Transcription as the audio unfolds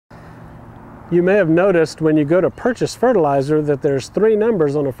You may have noticed when you go to purchase fertilizer that there's 3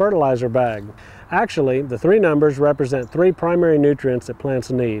 numbers on a fertilizer bag. Actually, the 3 numbers represent 3 primary nutrients that plants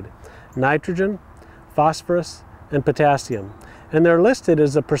need: nitrogen, phosphorus, and potassium. And they're listed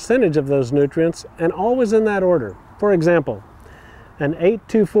as a percentage of those nutrients and always in that order. For example, an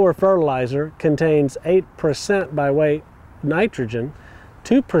 8-2-4 fertilizer contains 8% by weight nitrogen,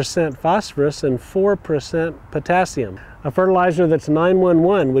 2% phosphorus, and 4% potassium. A fertilizer that's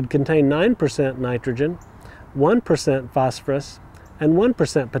 9-1-1 would contain 9% nitrogen, 1% phosphorus, and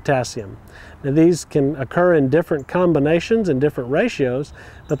 1% potassium. Now, these can occur in different combinations and different ratios,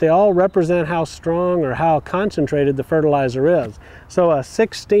 but they all represent how strong or how concentrated the fertilizer is. So a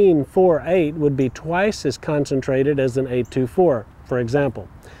 16-4-8 would be twice as concentrated as an 8-2-4, for example.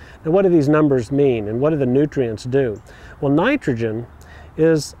 Now, what do these numbers mean, and what do the nutrients do? Well, nitrogen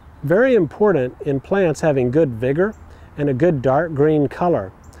is very important in plants having good vigor and a good dark green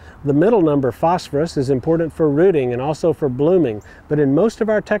color. The middle number, phosphorus, is important for rooting and also for blooming, but in most of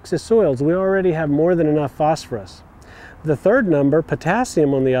our Texas soils we already have more than enough phosphorus. The third number,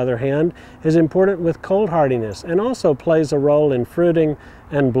 potassium, on the other hand, is important with cold hardiness and also plays a role in fruiting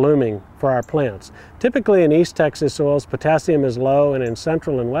and blooming for our plants. Typically in East Texas soils, potassium is low, and in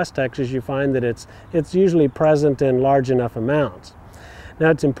Central and West Texas you find that it's usually present in large enough amounts. Now,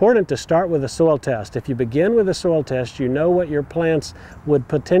 it's important to start with a soil test. If you begin with a soil test, you know what your plants would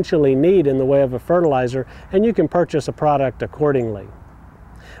potentially need in the way of a fertilizer, and you can purchase a product accordingly.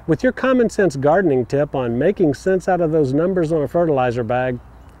 With your common sense gardening tip on making sense out of those numbers on a fertilizer bag,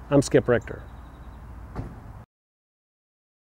 I'm Skip Richter.